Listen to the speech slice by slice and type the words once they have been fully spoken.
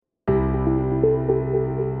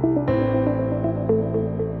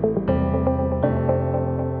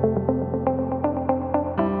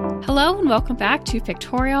Hello and welcome back to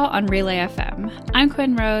Pictorial on Relay FM. I'm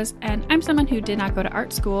Quinn Rose, and I'm someone who did not go to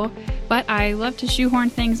art school, but I love to shoehorn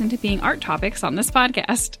things into being art topics on this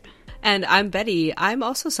podcast. And I'm Betty. I'm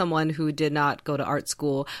also someone who did not go to art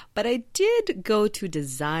school, but I did go to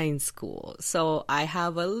design school. So I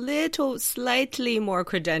have slightly more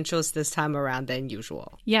credentials this time around than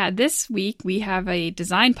usual. Yeah, this week we have a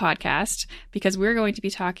design podcast because we're going to be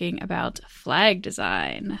talking about flag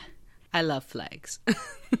design. I love flags.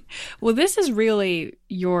 Well, this is really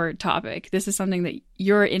your topic. This is something that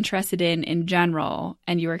you're interested in general,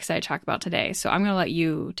 and you were excited to talk about today. So I'm going to let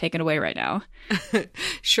you take it away right now.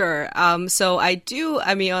 Sure. So I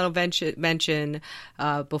want to mention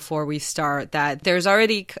before we start that there's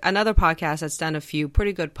already another podcast that's done a few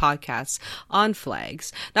pretty good podcasts on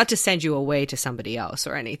flags. Not to send you away to somebody else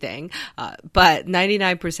or anything, but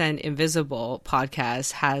 99% Invisible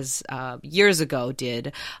podcast has years ago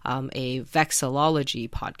did a vexillology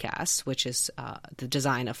podcast, which is the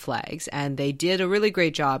design of flags. And they did a really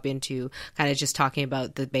great job into kind of just talking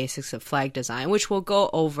about the basics of flag design, which we'll go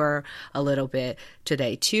over a little bit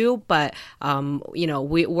today too. But,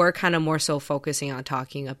 we're kind of more so focusing on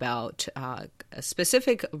talking about a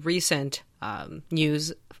specific recent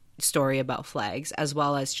news story about flags, as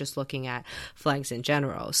well as just looking at flags in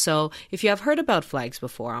general. So if you have heard about flags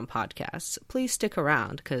before on podcasts, please stick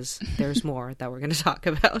around because there's more that we're going to talk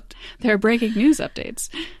about. There are breaking news updates.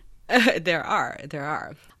 There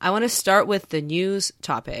are. I want to start with the news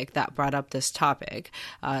topic that brought up this topic,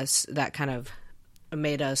 that kind of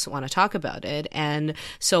made us want to talk about it. And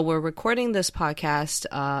so we're recording this podcast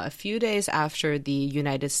a few days after the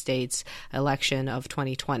United States election of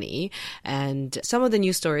 2020. And some of the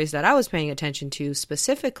news stories that I was paying attention to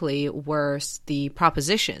specifically were the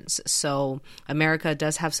propositions. So America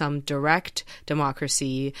does have some direct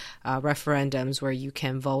democracy referendums where you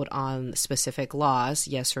can vote on specific laws,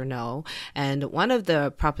 yes or no. And one of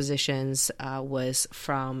the propositions was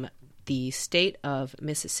from the state of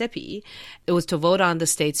Mississippi. It was to vote on the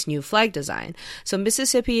state's new flag design. So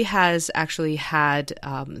Mississippi has actually had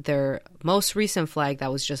their most recent flag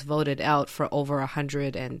that was just voted out for over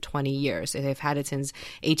 120 years. They've had it since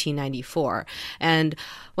 1894. And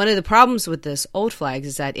one of the problems with this old flag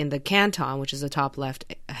is that in the canton, which is the top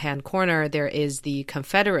left-hand corner, there is the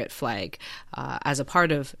Confederate flag as a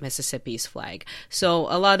part of Mississippi's flag. So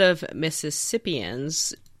a lot of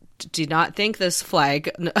Mississippians do not think this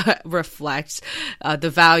flag reflects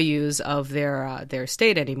the values of their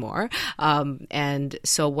state anymore. And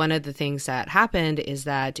so one of the things that happened is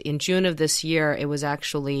that in June of this year, it was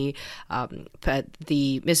actually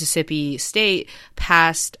the Mississippi state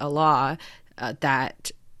passed a law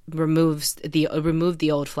that removed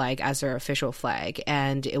the old flag as their official flag,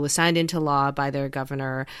 and it was signed into law by their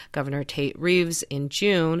Governor Tate Reeves in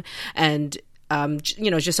June. And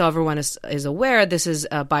just so everyone is aware, this is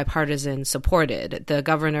bipartisan supported. The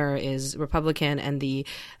governor is Republican, and the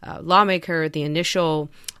initial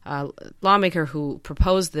lawmaker who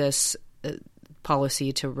proposed this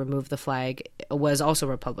policy to remove the flag was also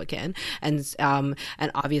Republican, and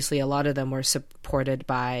obviously a lot of them were supported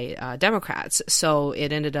by Democrats. So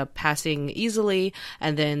it ended up passing easily,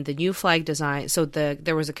 and then the new flag design. So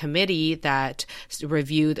there was a committee that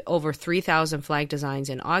reviewed over 3,000 flag designs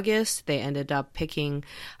in August. They ended up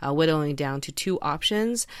whittling down to two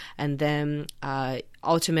options, and then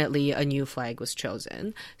ultimately a new flag was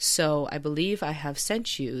chosen. So I believe I have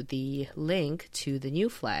sent you the link to the new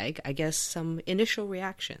flag. I guess some initial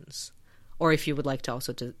reactions, or if you would like to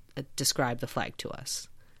also describe the flag to us.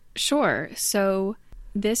 Sure. So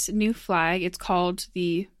this new flag, it's called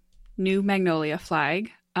the New Magnolia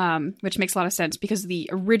flag, which makes a lot of sense because the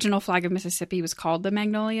original flag of Mississippi was called the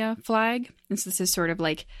Magnolia flag. And so this is sort of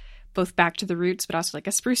like both back to the roots, but also like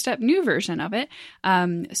a spruced up new version of it.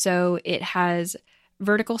 So it has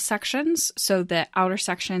vertical sections. So the outer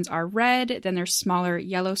sections are red, then there's smaller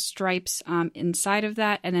yellow stripes inside of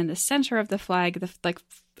that. And then the center of the flag,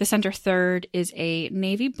 the center third is a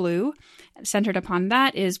navy blue. Centered upon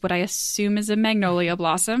that is what I assume is a magnolia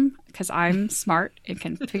blossom, because I'm smart and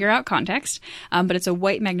can figure out context. But it's a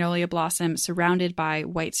white magnolia blossom surrounded by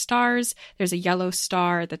white stars. There's a yellow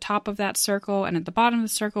star at the top of that circle, and at the bottom of the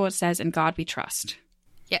circle it says, "In God We Trust."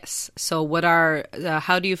 Yes. So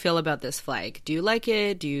how do you feel about this flag? Do you like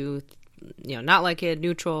it? Do you not like it,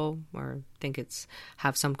 neutral, or think it's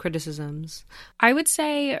have some criticisms? I would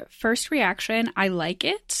say first reaction, I like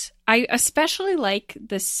it. I especially like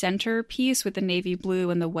the center piece with the navy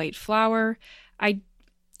blue and the white flower. I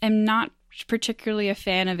am not particularly a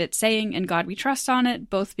fan of it saying "In God We Trust" on it,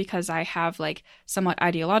 both because I have like somewhat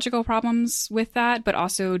ideological problems with that, but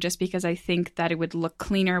also just because I think that it would look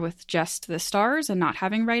cleaner with just the stars and not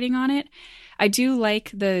having writing on it. I do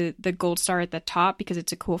like the gold star at the top because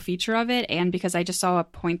it's a cool feature of it, and because I just saw a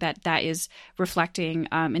point that is reflecting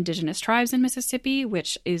indigenous tribes in Mississippi,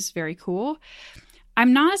 which is very cool.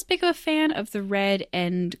 I'm not as big of a fan of the red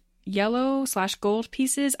and yellow/gold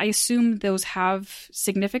pieces. I assume those have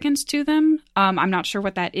significance to them. I'm not sure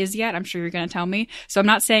what that is yet. I'm sure you're going to tell me. So I'm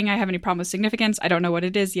not saying I have any problem with significance. I don't know what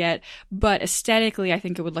it is yet. But aesthetically, I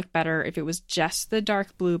think it would look better if it was just the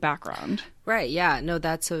dark blue background. Right. Yeah. No,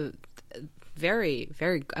 that's a very,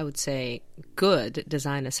 very, I would say, good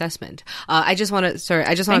design assessment. I just want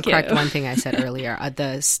to correct one thing I said earlier.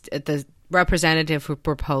 The representative who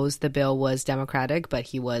proposed the bill was Democratic, but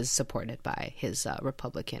he was supported by his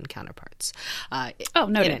Republican counterparts.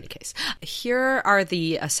 In any case, here are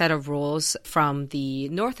a set of rules from the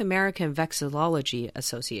North American Vexillology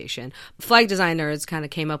Association. Flag designers kind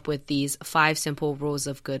of came up with these 5 simple rules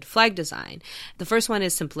of good flag design. The first one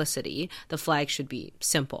is simplicity. The flag should be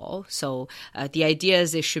simple. So the idea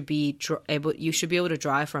is you should be able to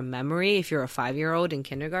draw it from memory. If you're a 5-year-old in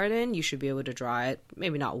kindergarten, you should be able to draw it,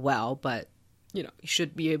 maybe not well, but you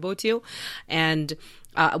should be able to. And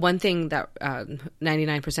one thing that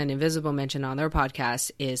 99% Invisible mentioned on their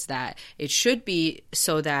podcast is that it should be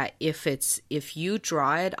so that if you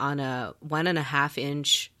draw it on a 1.5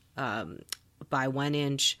 inch by 1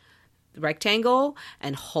 inch rectangle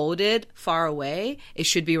and hold it far away, it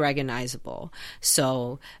should be recognizable.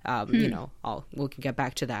 So, we can get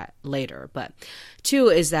back to that later. But 2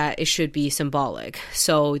 is that it should be symbolic.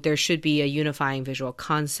 So there should be a unifying visual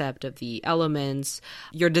concept of the elements.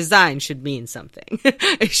 Your design should mean something.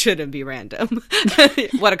 It shouldn't be random.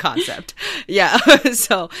 What a concept. Yeah.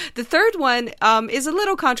 So the third one is a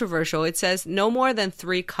little controversial. It says no more than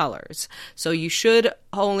 3 colors. So you should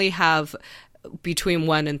only have between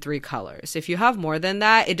 1 and 3 colors. If you have more than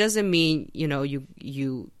that, it doesn't mean,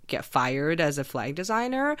 you get fired as a flag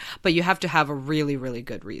designer, but you have to have a really, really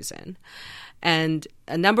good reason. And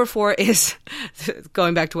number 4 is,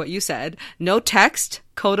 going back to what you said, no text,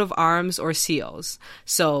 coat of arms, or seals.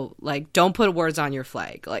 So, don't put words on your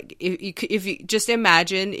flag. If you just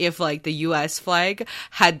imagine if, the U.S. flag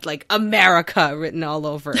had, America written all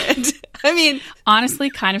over it. I mean...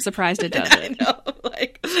 Honestly, kind of surprised it doesn't. I know,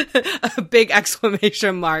 a big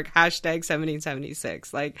exclamation mark, hashtag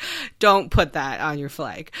 1776. Don't put that on your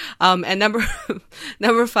flag. And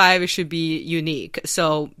number 5, it should be unique.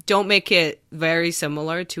 So, don't make it very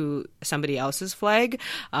similar to somebody else's flag,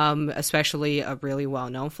 especially a really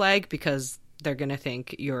well-known flag, because they're going to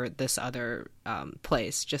think you're this other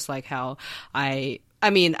place. Just like how I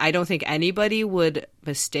don't think anybody would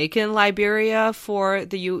mistaken Liberia for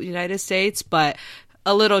the United States, but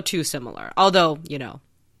a little too similar. Although,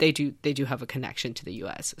 they do have a connection to the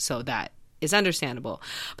U.S., so that is understandable.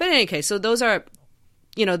 But in any case, so those are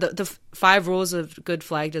the 5 rules of good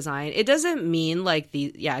flag design. It doesn't mean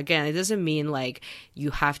it doesn't mean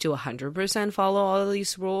you have to 100% follow all of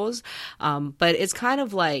these rules. But it's kind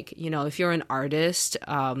of if you're an artist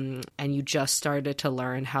and you just started to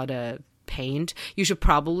learn how to paint, you should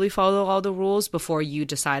probably follow all the rules before you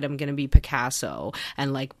decide I'm going to be Picasso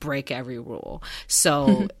and break every rule.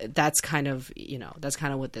 So that's kind of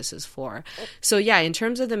what this is for. So yeah, in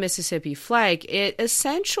terms of the Mississippi flag, it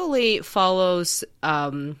essentially follows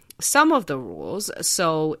some of the rules.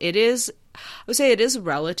 So I would say it is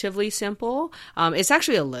relatively simple. It's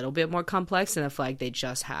actually a little bit more complex than the flag they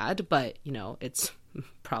just had, but it's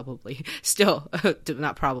probably still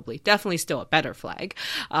definitely still a better flag,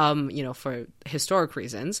 for historic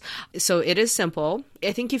reasons. So it is simple.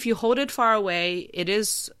 I think if you hold it far away, it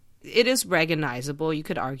is recognizable. You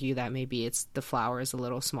could argue that maybe the flower is a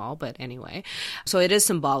little small, but anyway. So it is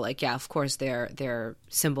symbolic. Yeah, of course, they're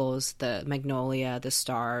symbols, the magnolia, the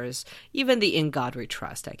stars, even the In God We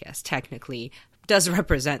Trust, I guess, technically does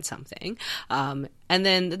represent something. And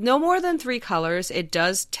then no more than 3 colors. It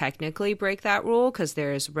does technically break that rule because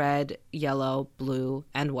there's red, yellow, blue,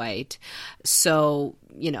 and white. So,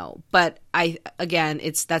 but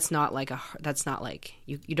that's not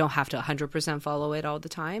you don't have to 100% follow it all the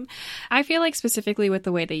time. I feel specifically with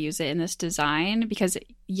the way they use it in this design, because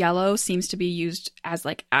yellow seems to be used as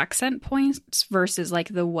accent points versus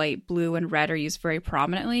the white, blue, and red are used very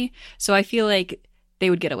prominently. So I feel they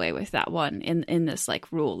would get away with that one in this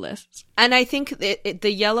like rule list. And I think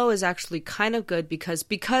the yellow is actually kind of good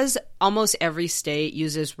because almost every state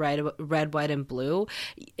uses red, white, and blue.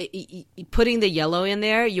 Putting the yellow in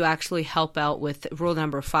there, you actually help out with rule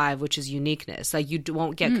number 5, which is uniqueness. Like you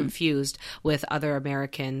won't get confused with other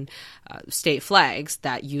American state flags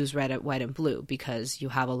that use red, white, and blue because you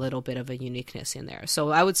have a little bit of a uniqueness in there. So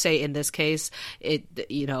I would say in this case,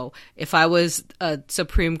 if I was a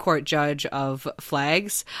Supreme Court judge of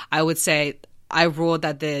flags, I would say I ruled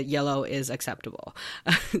that the yellow is acceptable.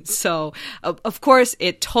 So, of course,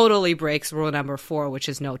 it totally breaks rule number 4, which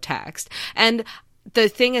is no text. And the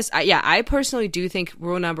thing is, I personally do think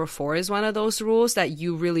rule number 4 is one of those rules that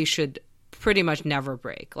you really should pretty much never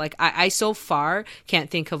break. Like, I so far can't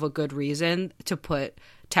think of a good reason to put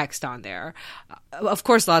text on there. Of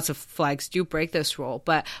course, lots of flags do break this rule,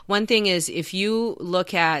 but one thing is if you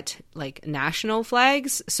look at like national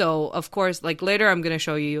flags, so of course, like later I'm going to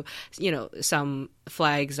show you, some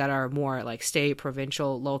flags that are more like state,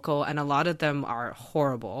 provincial, local, and a lot of them are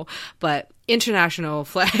horrible, but international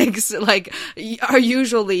flags like are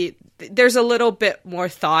usually, there's a little bit more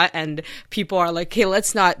thought and people are like, hey,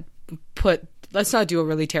 let's not do a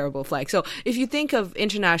really terrible flag. So if you think of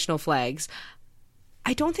international flags,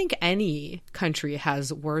 I don't think any country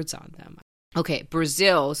has words on them. Okay,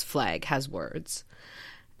 Brazil's flag has words,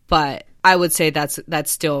 but I would say that's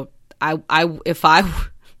still if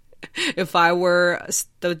I were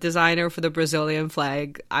the designer for the Brazilian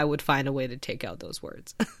flag, I would find a way to take out those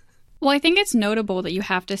words. Well, I think it's notable that you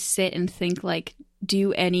have to sit and think like,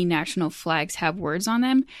 do any national flags have words on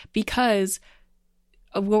them? Because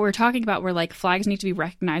what we're talking about, where like flags need to be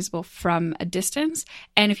recognizable from a distance.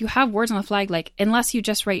 And if you have words on the flag, like unless you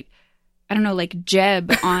just write, I don't know, like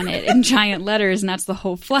Jeb on it in giant letters and that's the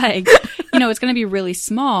whole flag, it's going to be really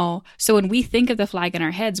small. So when we think of the flag in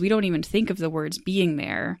our heads, we don't even think of the words being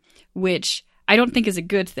there, which I don't think is a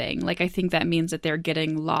good thing. Like, I think that means that they're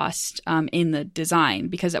getting lost in the design,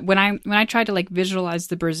 because when I tried to like visualize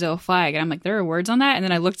the Brazil flag and I'm like, there are words on that. And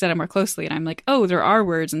then I looked at it more closely and I'm like, oh, there are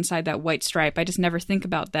words inside that white stripe. I just never think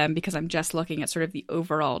about them because I'm just looking at sort of the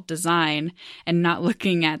overall design and not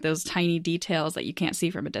looking at those tiny details that you can't see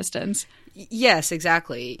from a distance. Yes,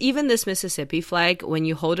 exactly. Even this Mississippi flag, when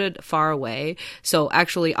you hold it far away. So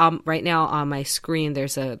actually, right now on my screen,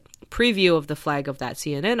 there's a preview of the flag of that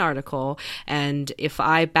CNN article. And if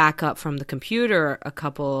I back up from the computer a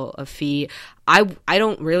couple of feet, I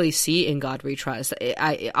don't really see In God We Trust.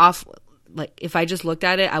 Like if I just looked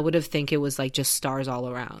at it, I would have think it was like just stars all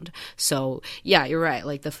around. So yeah, you're right.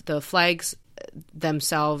 Like the flags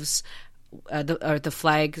themselves, the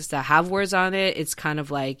flags that have words on it, it's kind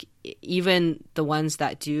of like even the ones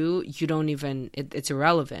that do, you don't even, it's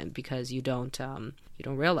irrelevant because you don't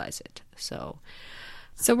realize it. So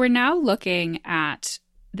we're now looking at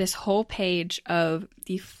this whole page of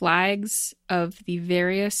the flags of the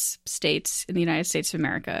various states in the United States of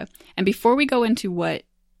America. And before we go into what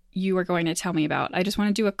you are going to tell me about, I just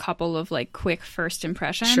want to do a couple of like quick first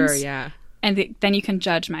impressions. Sure, yeah. And then you can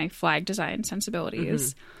judge my flag design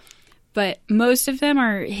sensibilities. Mm-hmm. But most of them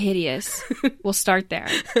are hideous. We'll start there.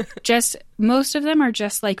 Most of them are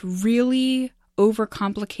just like really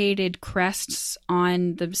overcomplicated crests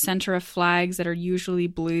on the center of flags that are usually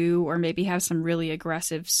blue or maybe have some really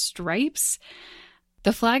aggressive stripes.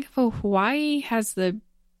 The flag of Hawaii has the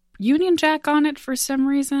Union Jack on it for some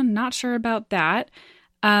reason. Not sure about that.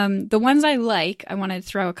 The ones I like, I want to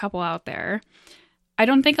throw a couple out there. I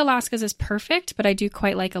don't think Alaska's is perfect, but I do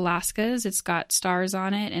quite like Alaska's. It's got stars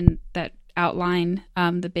on it and that outline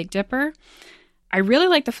the Big Dipper. I really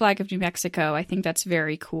like the flag of New Mexico. I think that's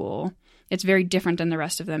very cool. It's very different than the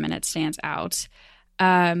rest of them and it stands out.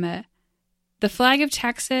 The flag of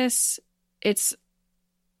Texas, it's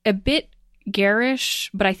a bit garish,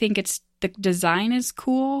 but I think the design is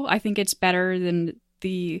cool. I think it's better than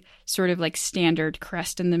the sort of like standard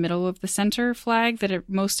crest in the middle of the center flag that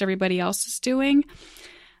most everybody else is doing.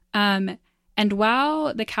 And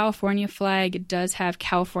while the California flag does have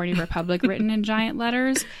California Republic written in giant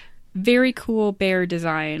letters, very cool bear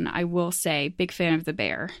design, I will say. Big fan of the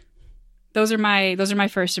bear. Those are my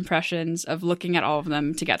first impressions of looking at all of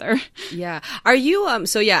them together. Yeah. Are you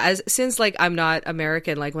since like I'm not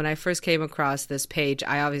American, like when I first came across this page,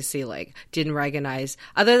 I obviously like didn't recognize,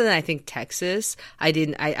 other than I think Texas,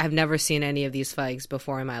 I've never seen any of these flags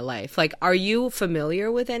before in my life. Like, are you familiar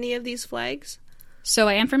with any of these flags? So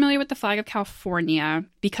I am familiar with the flag of California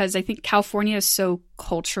because I think California is so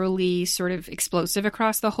culturally sort of explosive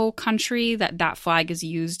across the whole country that flag is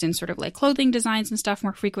used in sort of like clothing designs and stuff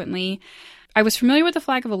more frequently. I was familiar with the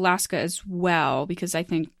flag of Alaska as well because I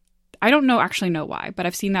think I don't actually know why, but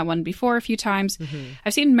I've seen that one before a few times.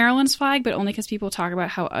 I've seen Maryland's flag, but only because people talk about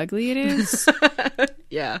how ugly it is.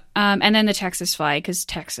 Yeah. And then the Texas flag, because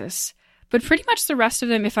Texas. But pretty much the rest of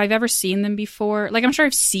them, if I've ever seen them before, like I'm sure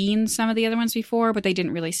I've seen some of the other ones before, but they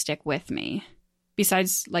didn't really stick with me.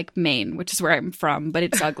 Besides like Maine, which is where I'm from, but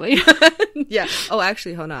it's ugly. Yeah. Oh,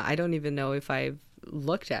 actually, hold on. I don't even know if I've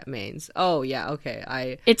looked at Maine's. Oh, yeah.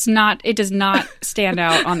 Okay. It does not stand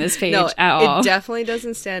out on this page at all. It definitely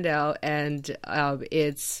doesn't stand out, and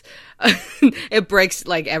it's it breaks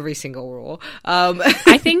like every single rule.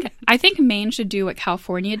 I think Maine should do what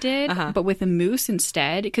California did, but with a moose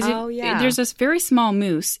instead. Because there's this very small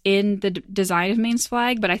moose in the design of Maine's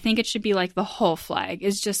flag, but I think it should be like the whole flag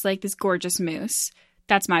is just like this gorgeous moose.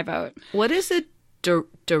 That's my vote. What is it?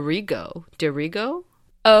 Dirigo? Dirigo?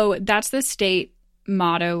 Oh, that's the state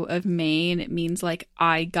motto of Maine. It means like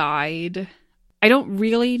I guide. I don't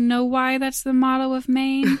really know why that's the motto of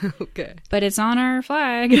Maine. Okay. But it's on our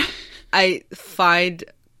flag. I find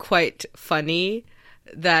quite funny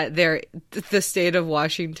that the state of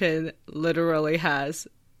Washington literally has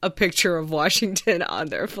a picture of Washington on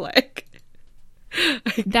their flag.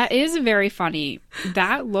 That is very funny.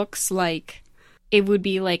 That looks like it would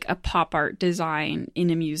be like a pop art design in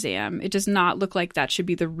a museum. It does not look like that should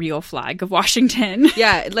be the real flag of Washington.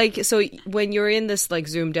 Yeah, like, so when you're in this, like,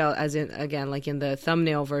 zoomed out, as in, again, like in the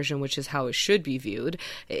thumbnail version, which is how it should be viewed,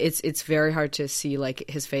 it's very hard to see, like,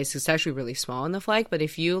 his face. It's actually really small in the flag, but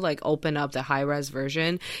if you, like, open up the high-res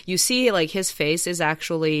version, you see, like, his face is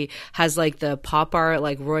actually, has, like, the pop art,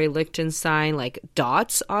 like, Roy Lichtenstein, like,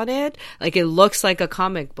 dots on it. Like, it looks like a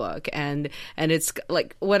comic book, and it's,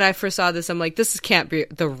 like, when I first saw this, I'm like, this can't be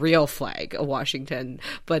the real flag of Washington,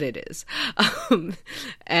 but it is.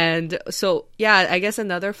 And so, yeah, I guess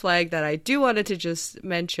another flag that I do wanted to just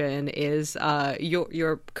mention is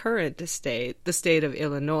your current state, the state of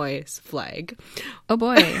Illinois' flag. Oh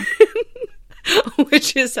boy.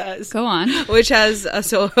 Which is go on. Which has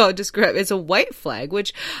so I'll describe. It's a white flag,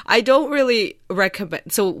 which I don't really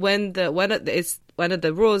recommend. So one of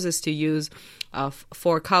the rules is to use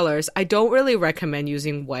 4 colors. I don't really recommend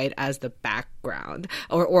using white as the background,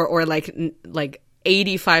 or like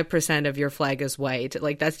 85% of your flag is white.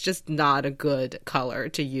 Like, that's just not a good color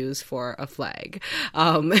to use for a flag.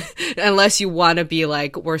 Unless you want to be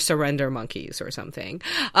like, we're surrender monkeys or something.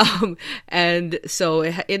 And so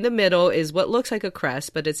in the middle is what looks like a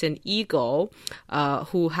crest, but it's an eagle,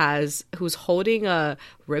 who's holding a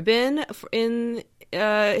ribbon in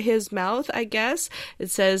his mouth, I guess. It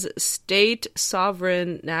says State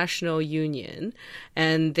Sovereign National Union,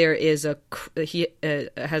 and there is I'm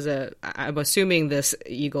assuming this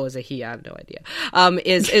eagle is a he, I have no idea,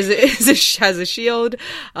 has a shield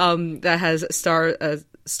that has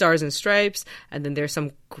stars and stripes, and then there's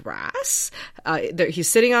some grass. He's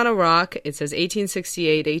sitting on a rock. It says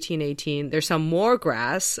 1868, 1818. There's some more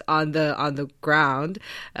grass on the ground,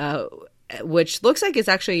 which looks like it's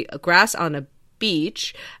actually grass on a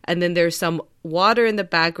beach, and then there's some water in the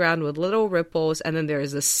background with little ripples, and then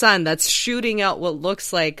there's a sun that's shooting out what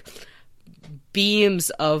looks like beams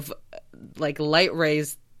of like light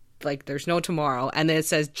rays, like there's no tomorrow, and then it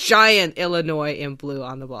says giant Illinois in blue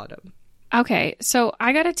on the bottom. Okay, so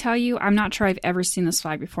I gotta tell you, I'm not sure I've ever seen this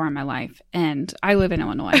flag before in my life, and I live in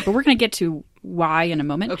Illinois, but we're gonna get to why in a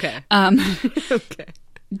moment. Okay. Okay.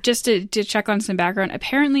 Just to check on some background,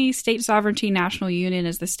 apparently State Sovereignty National Union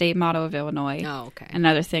is the state motto of Illinois. Oh, okay.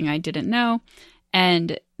 Another thing I didn't know.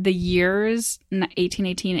 And the years,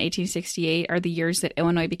 1818 and 1868, are the years that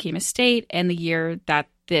Illinois became a state and the year that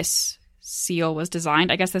this seal was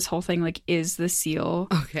designed. I guess this whole thing like is the seal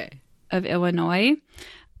of Illinois.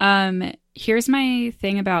 Here's my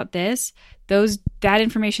thing about this. That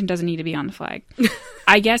information doesn't need to be on the flag.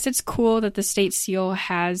 I guess it's cool that the state seal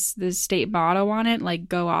has the state motto on it, like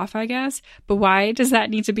go off, I guess. But why does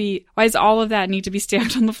all of that need to be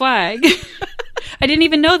stamped on the flag? I didn't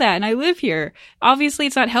even know that, and I live here. Obviously,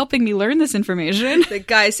 it's not helping me learn this information.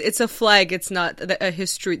 Guys, it's a flag. It's not a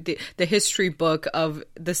history, the history book of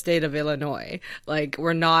the state of Illinois. Like,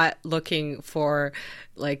 we're not looking for,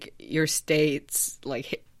 like, your state's,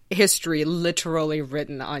 like, history literally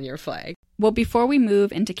written on your flag. Well, before we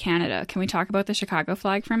move into Canada, can we talk about the Chicago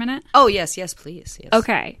flag for a minute? Oh, yes, please. Yes.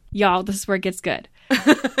 Okay. Y'all, this is where it gets good.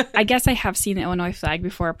 I guess I have seen the Illinois flag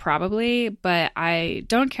before, probably, but I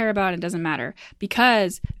don't care about it. It doesn't matter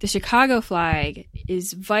because the Chicago flag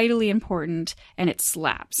is vitally important and it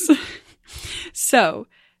slaps. So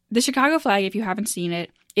the Chicago flag, if you haven't seen it,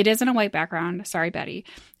 it is on a white background. Sorry, Betty.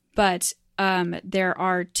 But there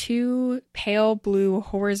are 2 pale blue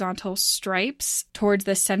horizontal stripes towards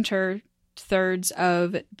the center 2/3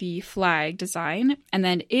 of the flag design. And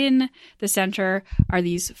then in the center are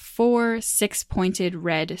these 4 6-pointed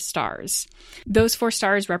red stars. Those 4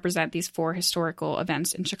 stars represent these 4 historical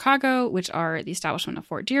events in Chicago, which are the establishment of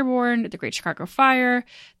Fort Dearborn, the Great Chicago Fire,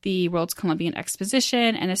 the World's Columbian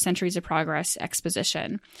Exposition, and the Centuries of Progress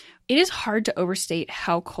Exposition. It is hard to overstate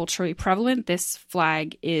how culturally prevalent this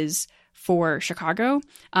flag is for Chicago.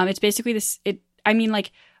 It's basically this,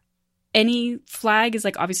 any flag is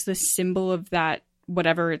like obviously the symbol of that,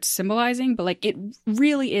 whatever it's symbolizing, but like it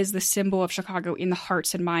really is the symbol of Chicago in the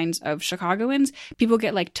hearts and minds of Chicagoans. People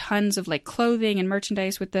get like tons of like clothing and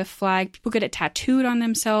merchandise with the flag. People get it tattooed on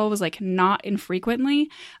themselves, like not infrequently.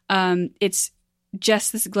 It's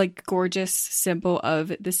just this like gorgeous symbol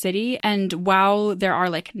of the city. And while there are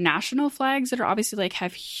like national flags that are obviously like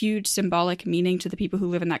have huge symbolic meaning to the people who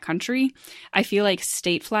live in that country, I feel like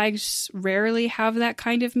state flags rarely have that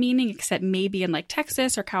kind of meaning, except maybe in like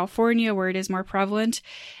Texas or California where it is more prevalent.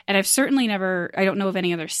 And I don't know of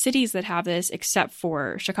any other cities that have this except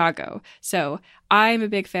for Chicago. So I'm a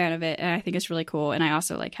big fan of it, and I think it's really cool. And I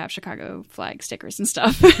also like have Chicago flag stickers and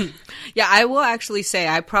stuff. Yeah, I will actually say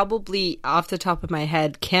I probably, off the top of my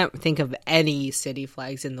head, can't think of any city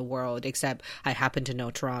flags in the world, except I happen to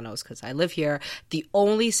know Toronto's because I live here. The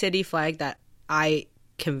only city flag that I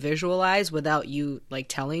can visualize without you like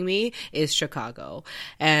telling me is Chicago.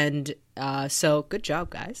 And so good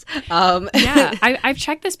job, guys. Yeah, I've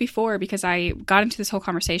checked this before because I got into this whole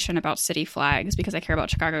conversation about city flags because I care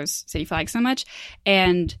about Chicago's city flag so much.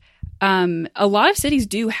 And a lot of cities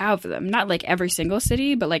do have them, not like every single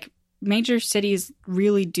city, but like major cities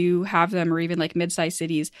really do have them, or even like mid-sized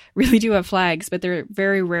cities really do have flags, but they're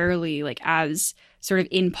very rarely like as sort of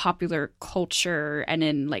in popular culture and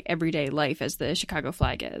in like everyday life as the Chicago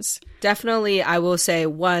flag is. Definitely, I will say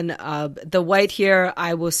the white here,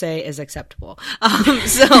 I will say is acceptable.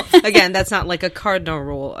 So again, that's not like a cardinal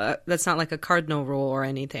rule. That's not like a cardinal rule or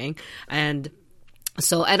anything. And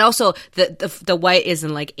also the white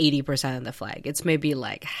isn't like 80% of the flag. It's maybe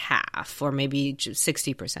like half or maybe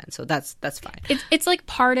 60%. So that's fine. It's like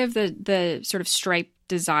part of the sort of stripe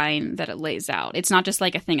design that it lays out. It's not just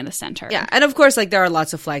like a thing in the center. Yeah, and of course, like there are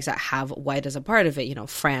lots of flags that have white as a part of it. You know,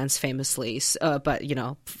 France famously, but you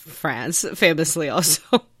know, France famously also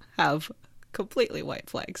have completely white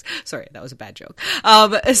flags. Sorry, that was a bad joke.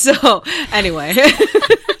 So anyway.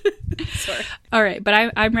 Sorry. All right,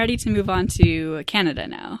 but I'm ready to move on to Canada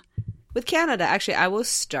now. With Canada, actually, let's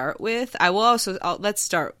start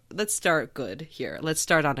good here. Let's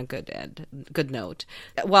start on a good note.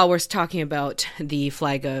 While we're talking about the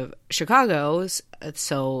flag of Chicago's,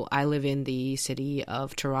 so I live in the city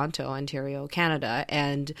of Toronto, Ontario, Canada,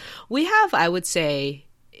 and we have, I would say,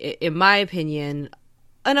 in my opinion,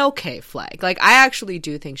 an okay flag. Like, I actually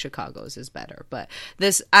do think Chicago's is better, but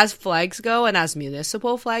this, as flags go and as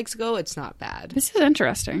municipal flags go, it's not bad. This is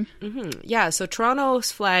interesting. Mm-hmm. Yeah, so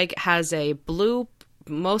Toronto's flag has a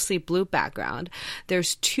mostly blue background.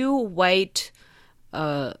 There's 2 white,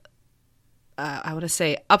 I want to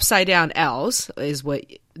say upside down L's is what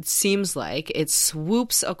it seems like. It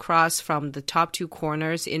swoops across from the top 2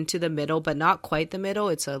 corners into the middle, but not quite the middle.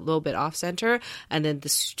 It's a little bit off center. And then the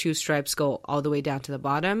 2 stripes go all the way down to the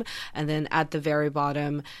bottom. And then at the very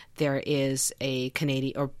bottom, there is a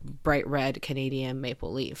Canadian or bright red Canadian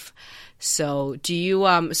maple leaf. So do you,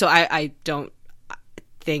 I don't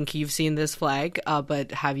think you've seen this flag,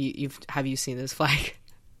 but have you seen this flag?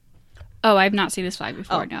 Oh, I've not seen this flag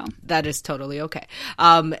before, no. That is totally okay.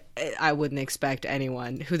 I wouldn't expect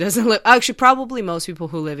anyone who doesn't live... Actually, probably most people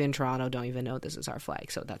who live in Toronto don't even know this is our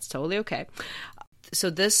flag, so that's totally okay.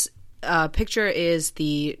 So this picture is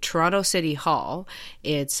the Toronto City Hall.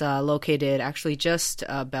 It's located actually just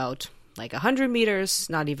about like 100 meters,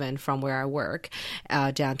 not even from where I work,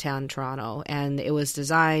 downtown Toronto. And it was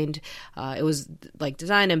designed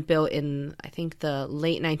and built in, I think, the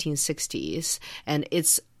late 1960s. And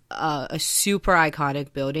it's a super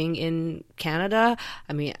iconic building in Canada.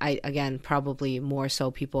 I mean, again, probably more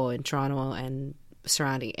so people in Toronto and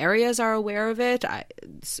surrounding areas are aware of it.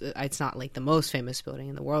 It's not like the most famous building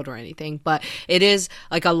in the world or anything, but it is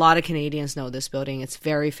like a lot of Canadians know this building. It's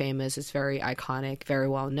very famous. It's very iconic, very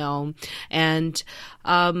well known. And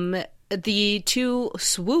the 2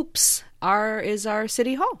 swoops is our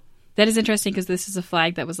city hall. That is interesting because this is a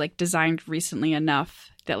flag that was like designed recently enough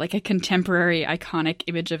that like a contemporary iconic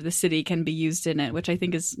image of the city can be used in it, which I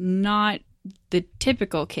think is not the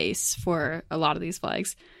typical case for a lot of these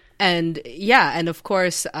flags. And yeah, and of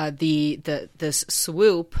course, this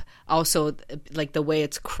swoop also, like the way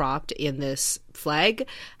it's cropped in this flag,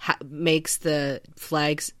 makes the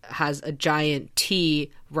flags has a giant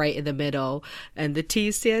T right in the middle, and the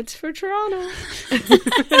T stands for Toronto.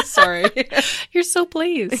 Sorry. You're so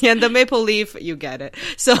pleased. And the maple leaf, you get it.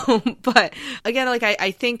 So, but again, like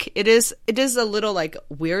I think it is a little like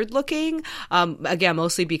weird looking. Again,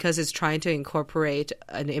 mostly because it's trying to incorporate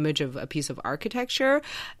an image of a piece of architecture,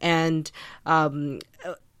 and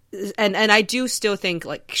I do still think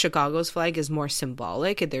like Chicago's flag is more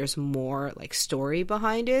symbolic and there's more like story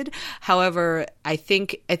behind it. However, I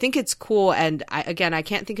think it's cool, and I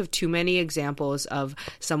can't think of too many examples of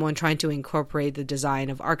someone trying to incorporate the design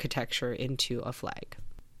of architecture into a flag.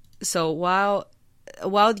 So while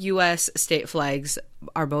US state flags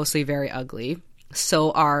are mostly very ugly,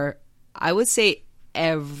 so are, I would say,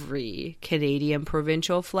 every Canadian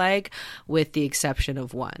provincial flag with the exception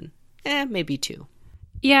of one. Maybe two.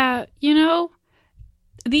 Yeah,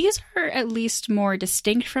 these are at least more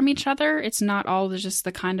distinct from each other. It's not all just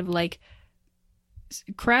the kind of like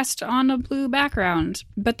crest on a blue background,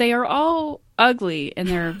 but they are all ugly in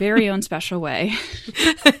their very own special way.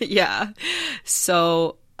 Yeah.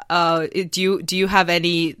 So, do you have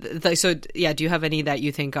any? Do you have any that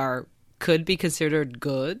you think could be considered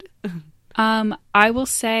good? I will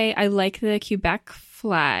say I like the Quebec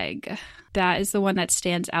flag. That is the one that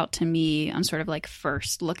stands out to me on sort of like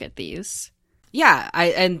first look at these. Yeah,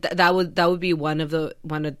 that would be one of the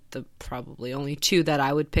probably only two that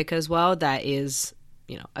I would pick as well. That is,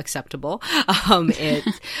 acceptable.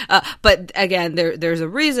 But again, there's a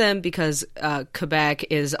reason, because Quebec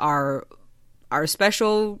is our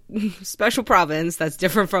special province that's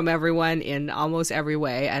different from everyone in almost every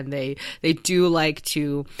way, and they do like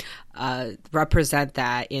to represent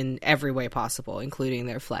that in every way possible, including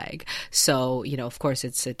their flag. So, of course,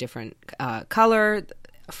 it's a different color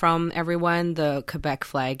from everyone. The Quebec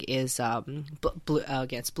flag is blue,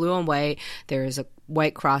 against blue and white. There is a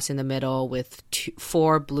white cross in the middle with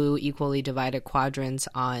four blue equally divided quadrants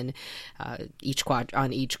on each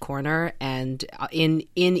corner, and in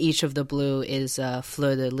each of the blue is a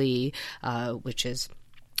fleur de lis, which is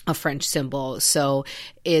a French symbol. So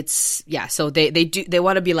it's, so they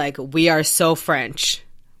want to be like, we are so French.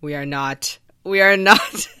 We are not we are not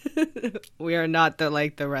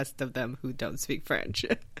the rest of them who don't speak French.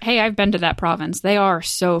 Hey, I've been to that province. They are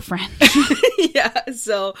so French. Yeah.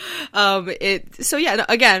 So,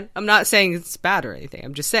 again, I'm not saying it's bad or anything.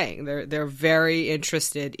 I'm just saying they're very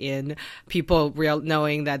interested in people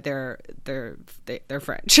knowing that they're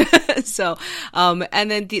French. So,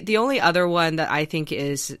 and then the only other one that I think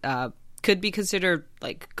is, could be considered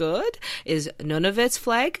like good is Nunavut's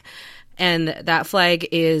flag. And that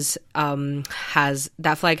flag has a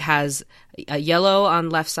yellow on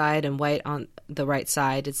left side and white on the right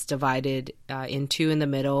side. It's divided in two in the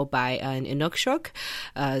middle by an Inukshuk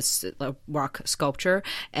rock sculpture,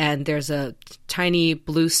 and there's a tiny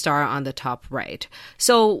blue star on the top right.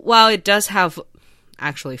 So while it does have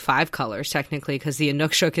actually 5 colors technically, because the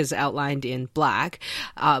Inukshuk is outlined in black,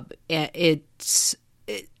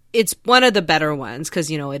 it's one of the better ones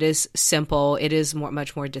because, it is simple. It is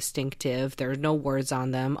much more distinctive. There are no words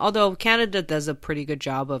on them. Although Canada does a pretty good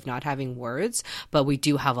job of not having words, but we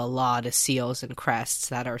do have a lot of seals and crests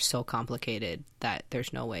that are so complicated that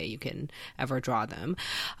there's no way you can ever draw them.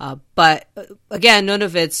 But again, none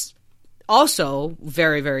of it's also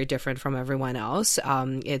very, very different from everyone else.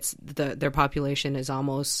 It's their population is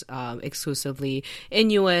almost exclusively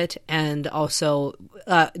Inuit, and also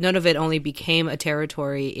Nunavut only became a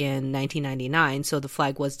territory in 1999, so the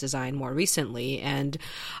flag was designed more recently. And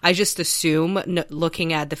I just assume,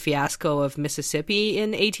 looking at the fiasco of Mississippi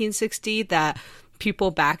in 1860, that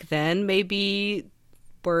people back then maybe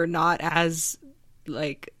were not as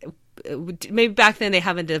maybe back then they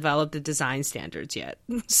haven't developed the design standards yet.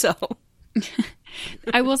 So.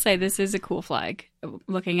 I will say this is a cool flag.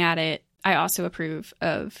 Looking at it, I also approve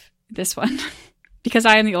of this one because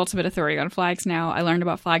I am the ultimate authority on flags now. I learned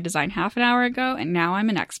about flag design half an hour ago, and now I'm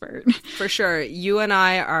an expert. For sure. You and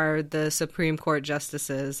I are the Supreme Court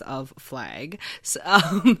justices of flag.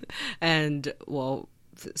 And, well,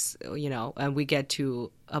 and we get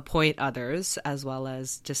to appoint others as well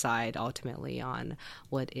as decide ultimately on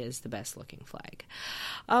what is the best looking flag.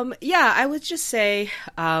 I would just say,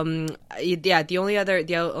 the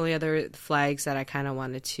only other flags that I kind of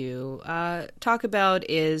wanted to talk about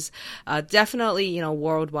is definitely,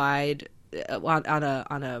 worldwide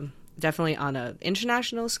definitely on a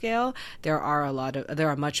international scale, there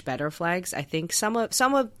are much better flags. I think some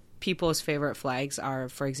of people's favorite flags are,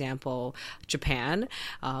 for example, Japan.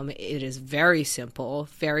 It is very simple,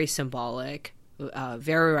 very symbolic,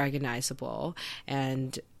 very recognizable,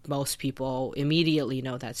 and most people immediately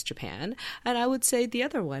know that's Japan. And I would say the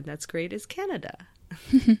other one that's great is Canada.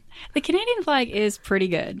 The Canadian flag is pretty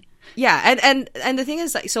good. Yeah, and the thing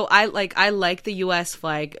is, like, so I like the U.S.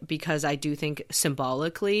 flag because I do think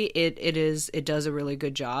symbolically it does a really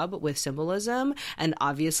good job with symbolism, and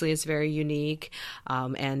obviously it's very unique,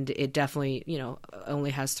 and it definitely, you know,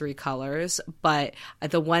 only has 3 colors. But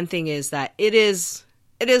the one thing is that it is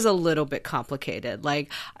a little bit complicated.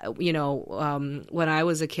 Like, you know, when I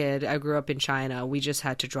was a kid, I grew up in China. We just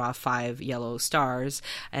had to draw 5 yellow stars.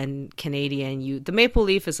 And Canadian, the maple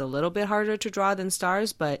leaf is a little bit harder to draw than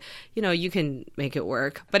stars, but, you know, you can make it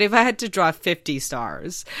work. But if I had to draw 50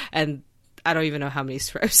 stars, and I don't even know how many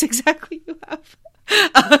stripes exactly you have,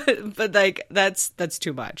 but like that's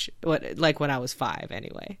too much. Like when I was 5,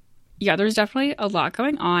 anyway. Yeah, there's definitely a lot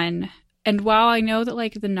going on. And while I know that,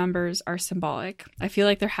 like, the numbers are symbolic, I feel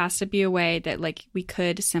like there has to be a way that, like, we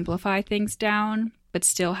could simplify things down, but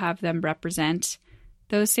still have them represent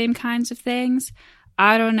those same kinds of things.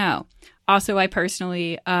 I don't know. Also, I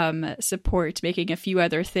personally support making a few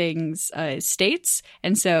other things states.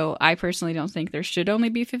 And so I personally don't think there should only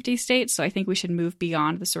be 50 states. So I think we should move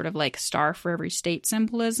beyond the sort of, like, star for every state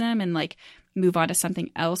symbolism and, like, move on to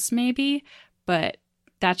something else maybe. But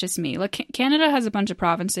that's just me. Like, Canada has a bunch of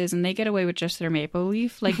provinces and they get away with just their maple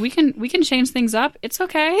leaf. Like, we can change things up. It's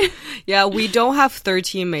okay. Yeah, we don't have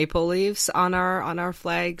 13 maple leaves on our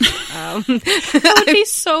flags. That would be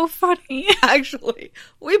so funny. Actually,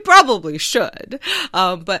 we probably should.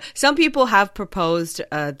 But some people have proposed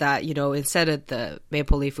that, you know, instead of the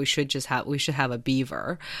maple leaf, we should have a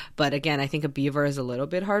beaver. But again, I think a beaver is a little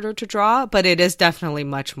bit harder to draw, but it is definitely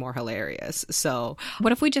much more hilarious. So,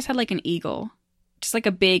 what if we just had like an eagle? Just like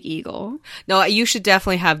a big eagle. No, you should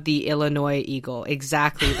definitely have the Illinois eagle.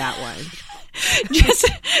 Exactly that one.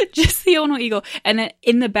 just the Illinois eagle. And then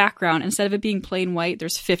in the background, instead of it being plain white,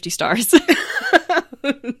 there's 50 stars.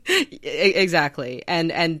 Exactly.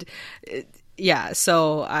 And yeah,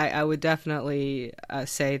 so I would definitely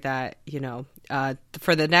say that, you know,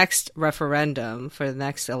 for the next referendum, for the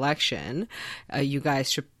next election, you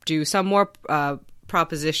guys should do some more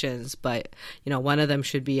propositions, but, you know, one of them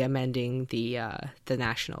should be amending the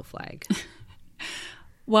national flag.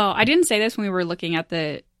 Well, I didn't say this when we were looking at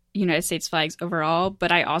the United States flags overall, but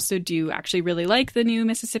I also do actually really like the new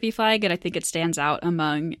Mississippi flag, and I think it stands out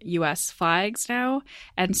among U.S. flags now.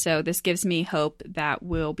 And so this gives me hope that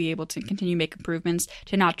we'll be able to continue to make improvements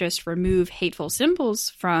to not just remove hateful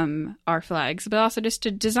symbols from our flags, but also just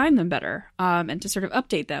to design them better, and to sort of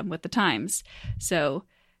update them with the times. So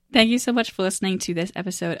thank you so much for listening to this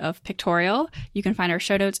episode of Pictorial. You can find our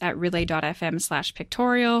show notes at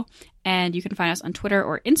relay.fm/pictorial, and you can find us on Twitter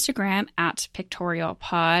or Instagram at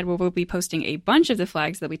PictorialPod, where we'll be posting a bunch of the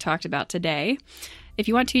flags that we talked about today. If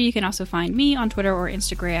you want to, you can also find me on Twitter or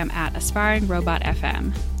Instagram at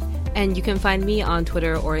AspiringRobotFM. And you can find me on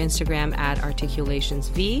Twitter or Instagram at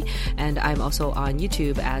ArticulationsV, and I'm also on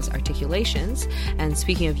YouTube as Articulations. And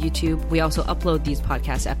speaking of YouTube, we also upload these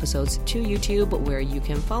podcast episodes to YouTube, where you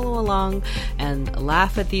can follow along and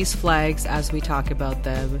laugh at these flags as we talk about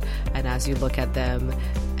them and as you look at them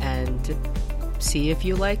and see if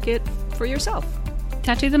you like it for yourself.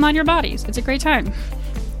 Tattoo them on your bodies. It's a great time.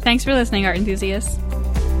 Thanks for listening, art enthusiasts.